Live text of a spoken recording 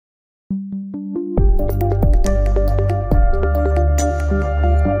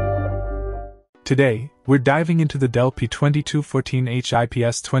Today, we're diving into the Dell P2214H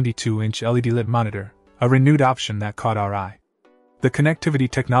IPS 22-inch LED-lit monitor, a renewed option that caught our eye. The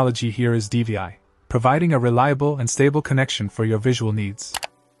connectivity technology here is DVI, providing a reliable and stable connection for your visual needs.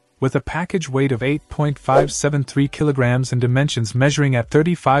 With a package weight of 8.573 kilograms and dimensions measuring at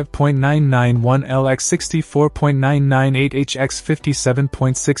 35.991 L x 64.998 H x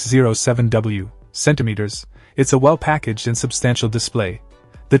 57.607 W centimeters, it's a well-packaged and substantial display.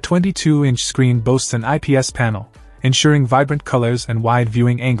 The 22-inch screen boasts an IPS panel, ensuring vibrant colors and wide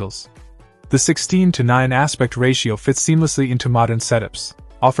viewing angles. The 16:9 aspect ratio fits seamlessly into modern setups,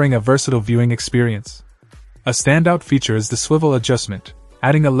 offering a versatile viewing experience. A standout feature is the swivel adjustment,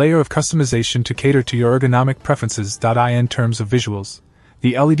 adding a layer of customization to cater to your ergonomic preferences. In terms of visuals,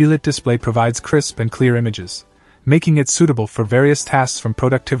 the LED-lit display provides crisp and clear images, making it suitable for various tasks from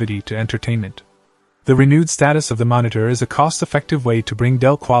productivity to entertainment. The renewed status of the monitor is a cost-effective way to bring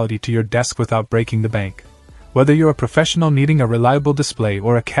Dell quality to your desk without breaking the bank. Whether you're a professional needing a reliable display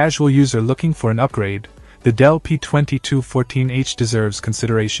or a casual user looking for an upgrade, the Dell P2214H deserves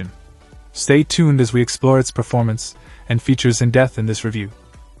consideration. Stay tuned as we explore its performance and features in depth in this review.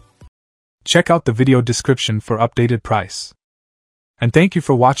 Check out the video description for updated price. And thank you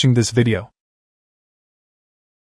for watching this video.